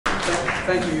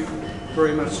Thank you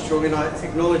very much, Chung, and I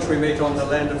acknowledge we meet on the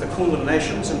land of the Kulin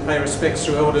Nations and pay respects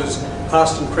to elders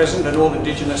past and present and all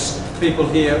Indigenous people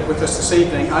here with us this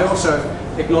evening. I also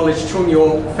acknowledge, Chung,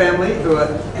 your family who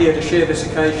are here to share this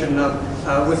occasion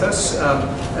with us.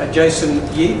 Jason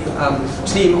Yeep,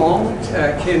 Team Ong,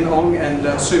 Ken Ong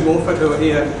and Sue Morford, who are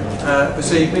here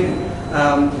this evening.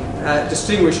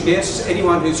 Distinguished guests,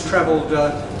 anyone who's travelled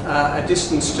a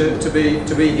distance to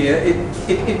be here.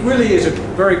 It really is a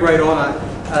very great honour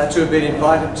to have been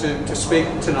invited to speak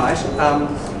tonight.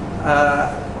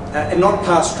 And not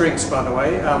past drinks, by the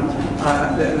way.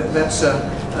 That's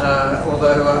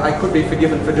although I could be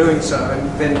forgiven for doing so,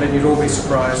 and then you'd all be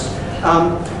surprised.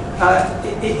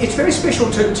 It's very special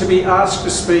to be asked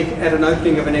to speak at an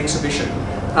opening of an exhibition.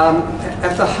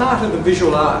 At the heart of the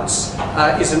visual arts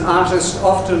is an artist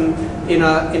often in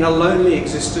a lonely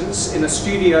existence, in a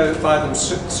studio by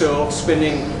themselves,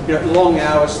 spending long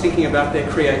hours thinking about their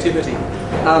creativity.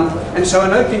 And so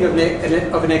an opening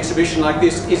of an exhibition like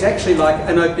this is actually like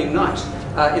an opening night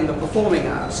in the performing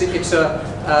arts. It's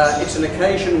an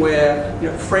occasion where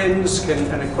friends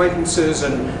and acquaintances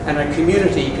and a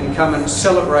community can come and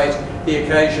celebrate the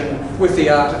occasion with the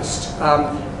artist.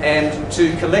 And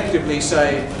to collectively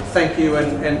say thank you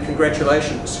and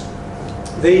congratulations.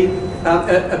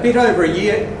 A bit over a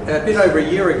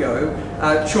year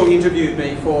ago, Chung interviewed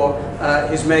me for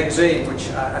his magazine, which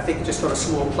I think just got a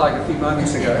small plug a few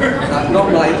moments ago.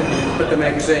 Not my interview, but the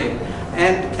magazine.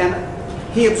 And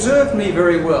he observed me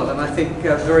very well, and I think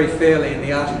very fairly in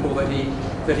the article that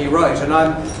he wrote. And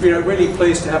I'm really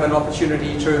pleased to have an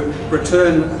opportunity to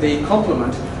return the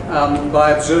compliment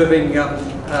by observing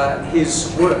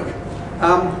his work.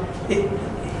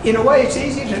 In a way, it's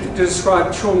easy to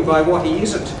describe Chung by what he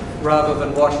isn't rather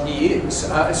than what he is.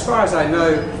 As far as I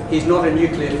know, he's not a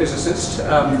nuclear physicist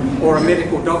or a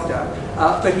medical doctor,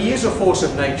 but he is a force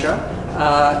of nature,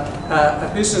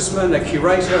 a businessman, a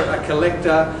curator, a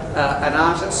collector, an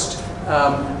artist,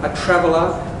 a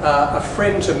traveller, a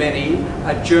friend to many,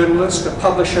 a journalist, a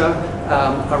publisher,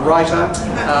 a writer,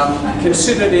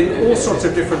 considered in all sorts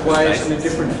of different ways and in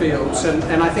different fields.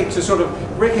 And I think to sort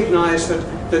of recognise that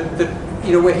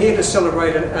we're here to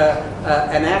celebrate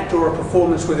an act or a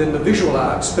performance within the visual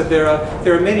arts, but there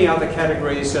are many other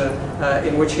categories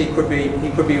in which he could be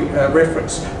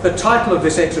referenced. The title of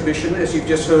this exhibition, as you've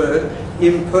just heard,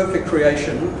 Imperfect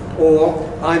Creation, or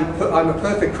I'm a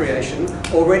Perfect Creation,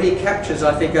 already captures,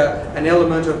 I think, an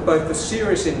element of both the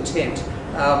serious intent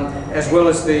as well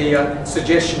as the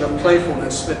suggestion of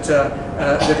playfulness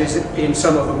that is in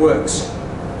some of the works.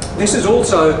 This is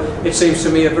also, it seems to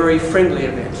me, a very friendly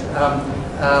event.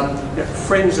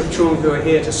 Friends of Chung who are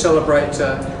here to celebrate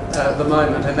the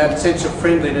moment, and that sense of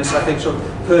friendliness, I think, sort of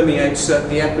permeates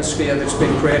the atmosphere that's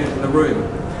been created in the room.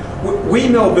 We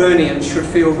Melburnians should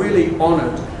feel really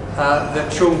honoured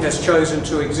that Chung has chosen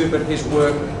to exhibit his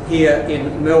work here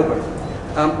in Melbourne.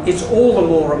 It's all the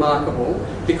more remarkable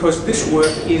because this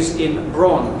work is in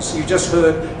bronze. You just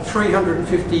heard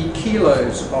 350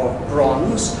 kilos of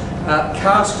bronze,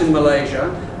 cast in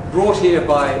Malaysia, brought here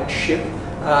by ship,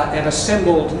 and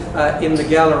assembled in the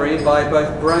gallery by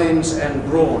both brains and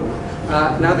brawn.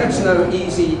 Now that's no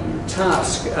easy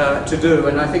task to do,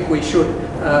 and I think we should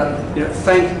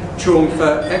thank Chung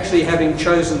for actually having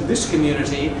chosen this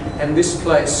community and this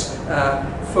place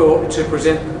to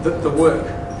present the work.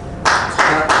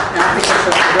 And I think that's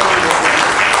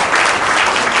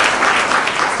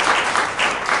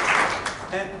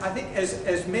and I think,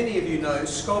 as many of you know,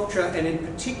 sculpture, and in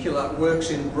particular works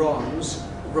in bronze,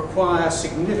 require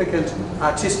significant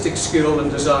artistic skill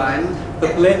and design, the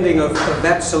blending of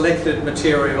that selected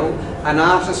material, an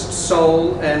artist's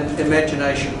soul and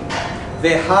imagination.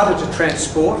 They're harder to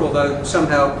transport, although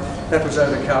somehow that was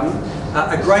overcome.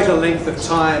 A greater length of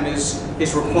time is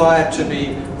required to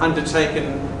be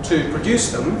undertaken to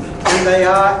produce them, and they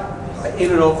are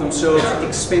in and of themselves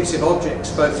expensive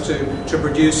objects, both to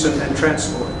produce and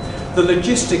transport. The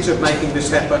logistics of making this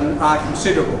happen are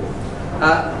considerable.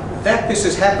 That this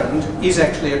has happened is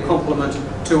actually a compliment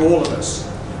to all of us.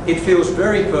 It feels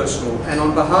very personal, and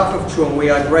on behalf of Chung, we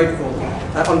are grateful.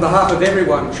 On behalf of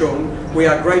everyone, Chung, we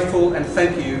are grateful and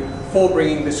thank you for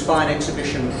bringing this fine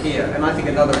exhibition here. And I think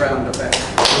another round of that.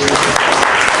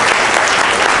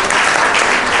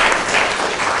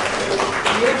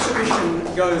 The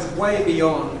exhibition goes way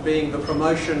beyond being the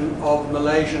promotion of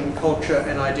Malaysian culture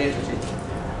and identity.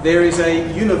 There is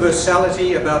a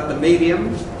universality about the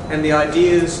medium and the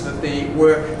ideas that the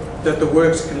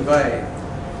works convey.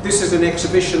 This is an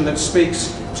exhibition that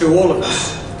speaks to all of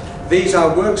us. These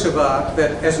are works of art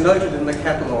that, as noted in the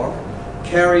catalogue,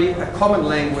 carry a common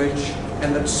language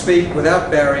and that speak without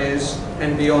barriers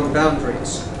and beyond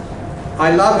boundaries.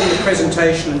 I love in the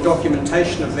presentation and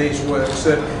documentation of these works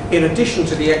that, in addition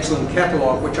to the excellent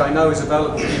catalogue, which I know is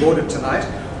available to be ordered tonight,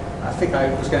 I think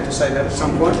I was going to say that at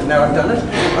some point, and now I've done it,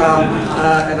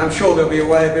 and I'm sure there'll be a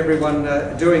way of everyone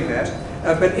doing that.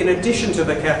 But in addition to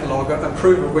the catalogue, a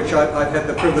proof of which I've had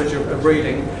the privilege of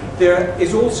reading, there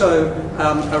is also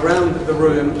around the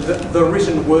room the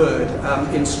written word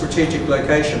in strategic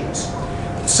locations.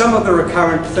 Some of the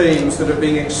recurrent themes that are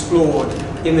being explored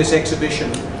in this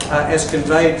exhibition, as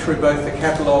conveyed through both the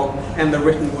catalogue and the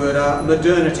written word, are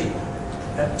modernity,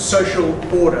 social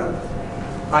order,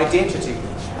 identity,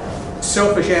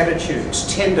 selfish attitudes,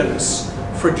 tenderness,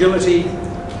 fragility,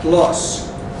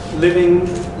 loss, living,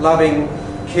 loving,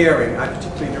 caring. I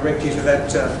particularly direct you to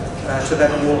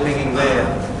that wall hanging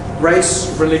there.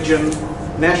 Race, religion,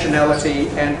 nationality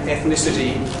and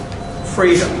ethnicity,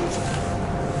 freedom.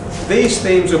 These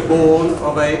themes are born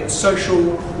of a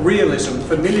social realism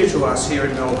familiar to us here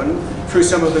in Melbourne through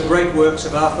some of the great works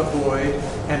of Arthur Boyd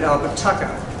and Albert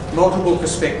Tucker. Multiple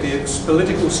perspectives,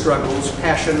 political struggles,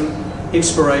 passion,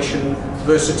 inspiration,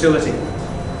 versatility.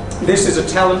 This is a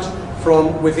talent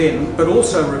from within, but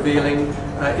also revealing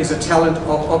is a talent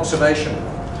of observation.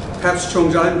 Perhaps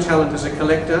Chung's own talent as a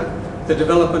collector, the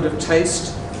development of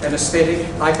taste and aesthetic,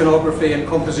 iconography and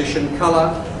composition,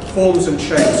 colour, forms and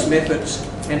shapes, methods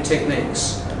and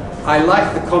techniques. I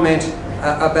like the comment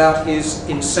about his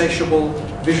insatiable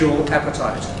visual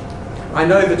appetite. I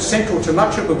know that central to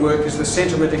much of the work is the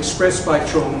sentiment expressed by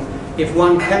Chung: if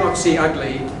one cannot see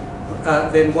ugly,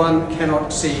 then one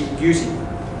cannot see beauty.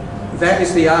 That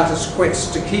is the artist's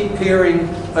quest, to keep peering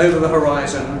over the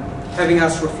horizon, having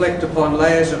us reflect upon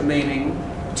layers of meaning,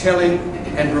 telling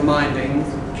and reminding,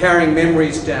 carrying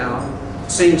memories down,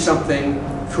 seeing something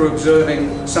through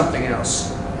observing something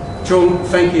else. Chung,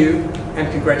 thank you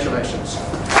and congratulations.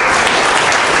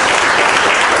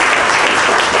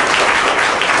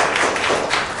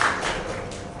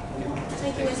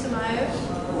 Thank you, Mr. Myer.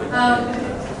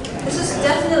 This is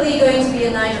definitely going to be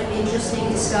a night of interesting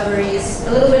discoveries,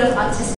 a little bit of artistic